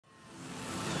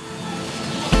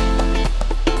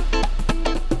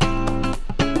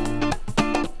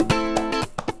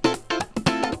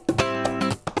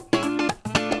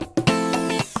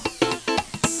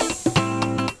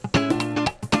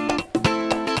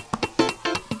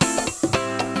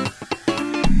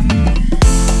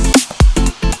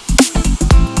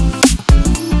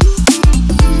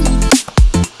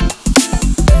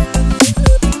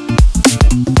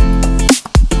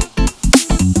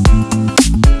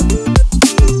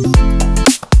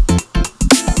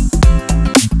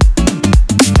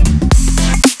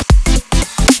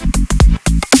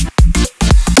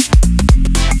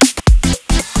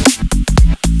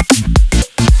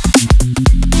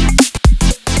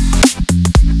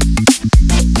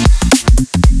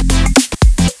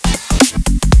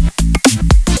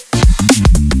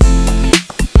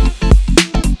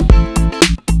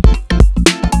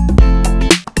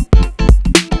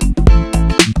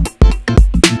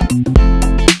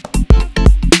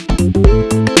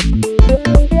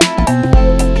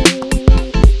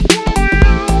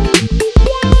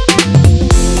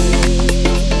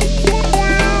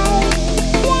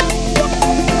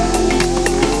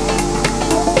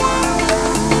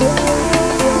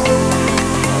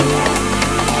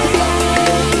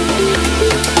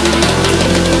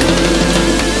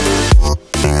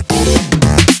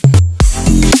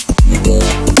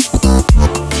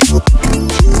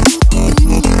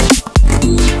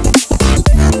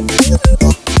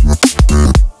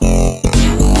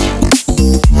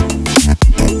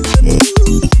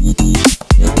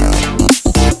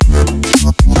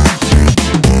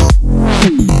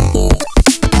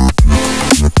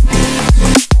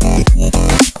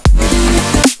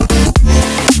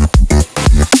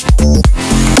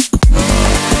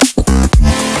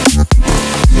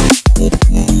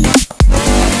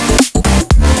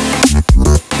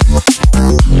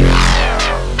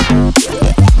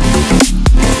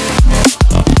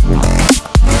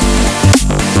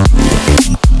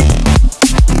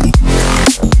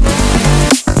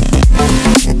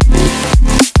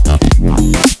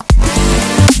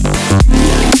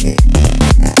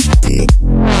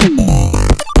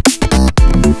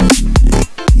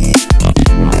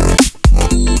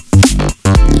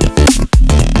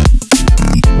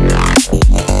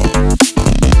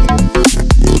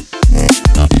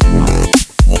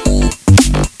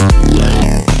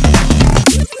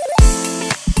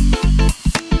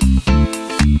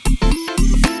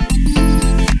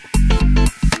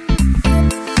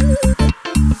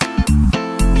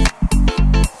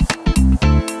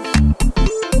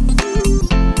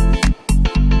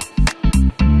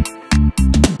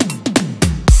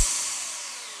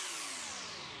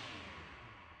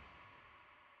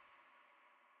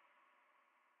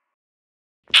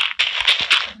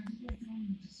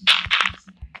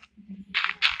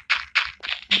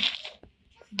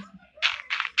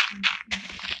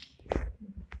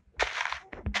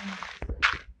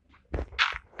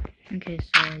Okay,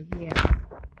 so yeah.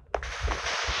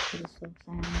 So this is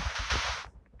sand.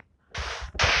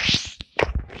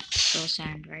 So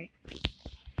sand, right?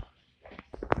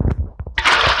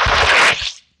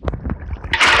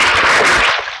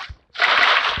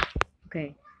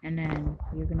 Okay, and then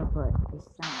you're gonna put the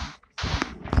sand.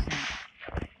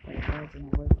 Wait, why isn't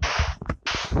it working?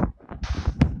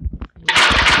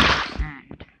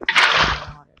 Sand.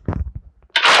 Water.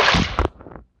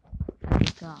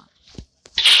 God.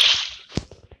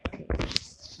 Okay,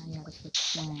 I gotta put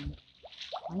sand.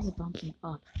 Why is it bumping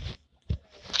up?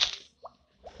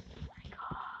 Oh my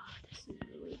god, this is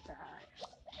really bad.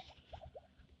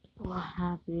 What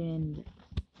happened?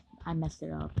 I messed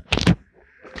it up.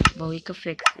 But we could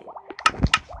fix it.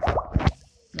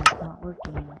 It's not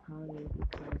working probably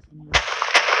because I need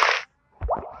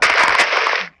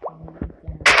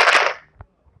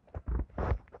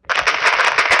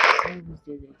I always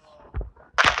do this.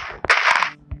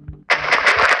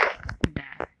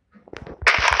 That.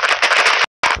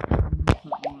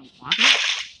 Put more water.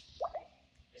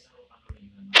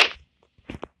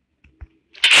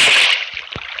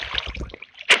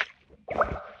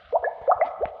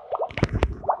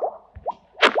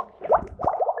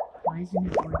 Why isn't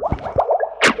it working?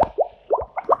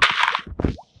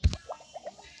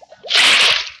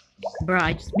 Bro,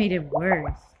 I just made it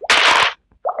worse.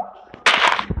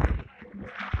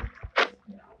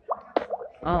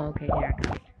 Oh, okay, here I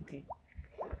got it. Okay.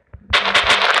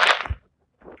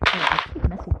 Oh, I keep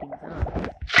messing things up.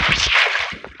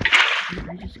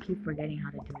 I just keep forgetting how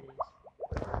to do this.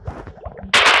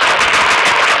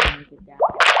 Make it down.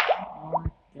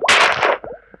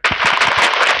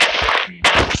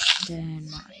 Then,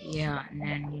 yeah, and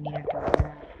then you need to do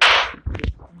that.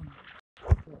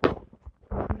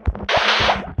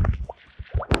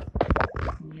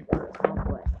 You need to put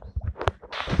cobwebs.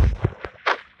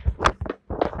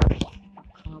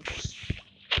 Cobwebs.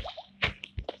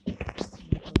 You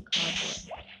need to put cobwebs.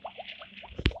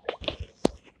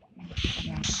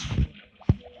 Yeah.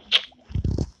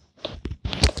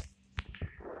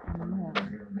 And more.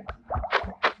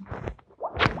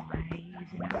 Why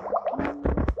isn't it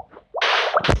working?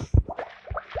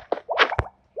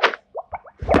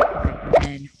 Okay, and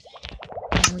then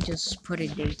let me just put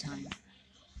it daytime.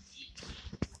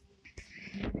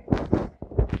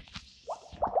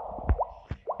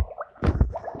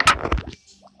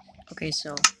 Okay,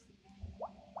 so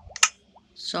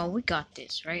we got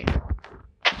this, right?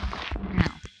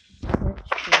 Now, let's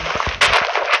go.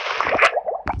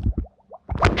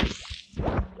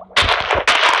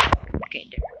 Okay,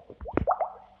 there.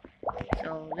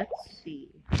 So let's see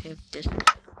if this is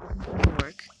gonna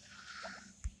work.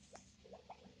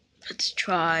 Let's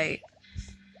try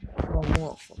a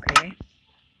wolf, okay?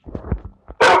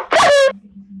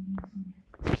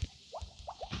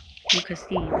 You can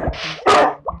see that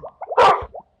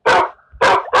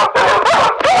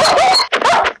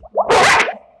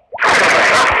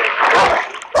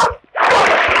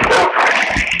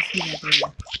he's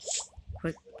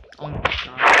quick. Oh my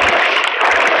god.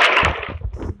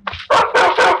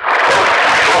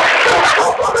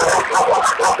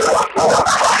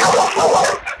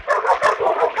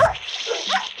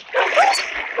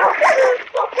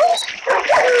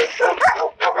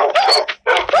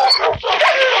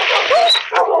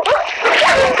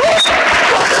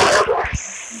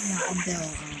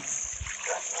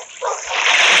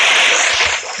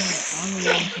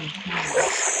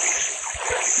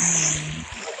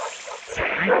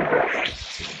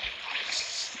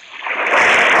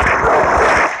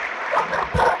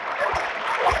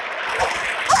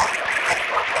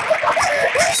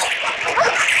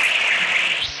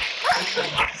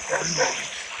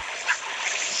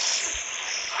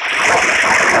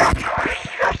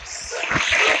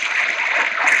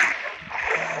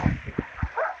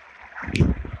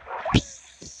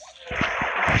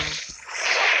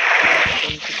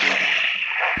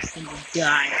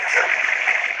 Die.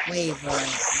 Wait, bro.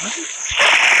 What?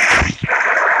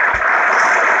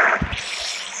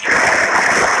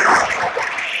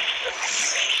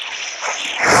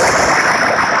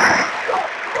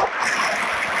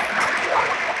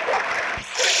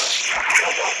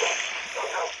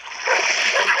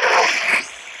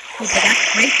 But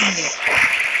that's breaking it.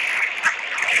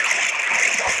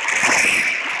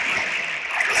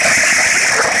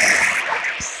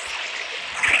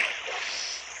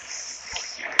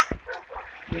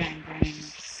 Yeah, and then,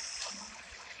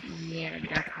 yeah,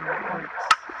 that's how it works.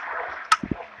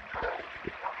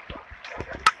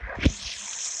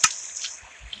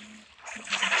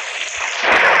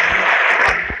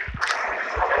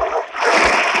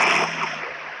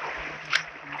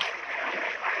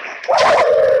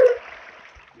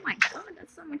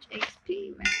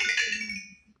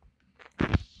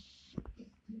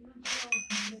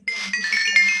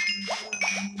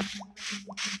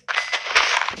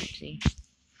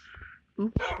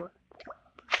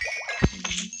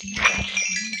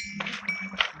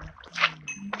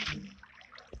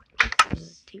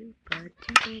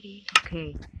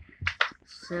 Okay,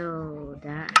 so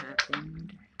that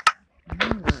happened.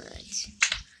 Alright.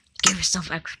 Give yourself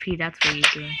XP, that's what you're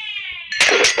doing.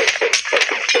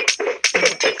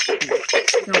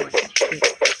 So XP.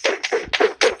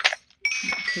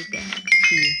 Take that XP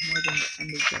more than the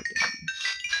Ender Dragon.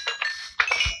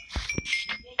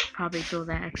 Probably throw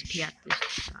that XP at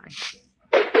this guy.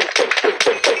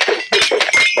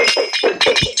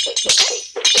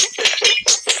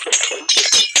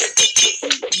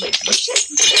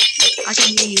 I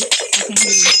can hear you. I can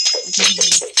hear you. I can hear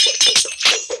you.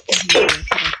 I can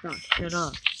hear you. Shut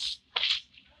up.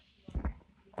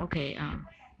 Okay,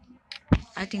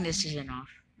 I think this is enough.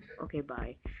 Okay,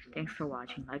 bye. Thanks for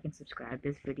watching. Like and subscribe.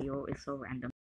 This video is so random.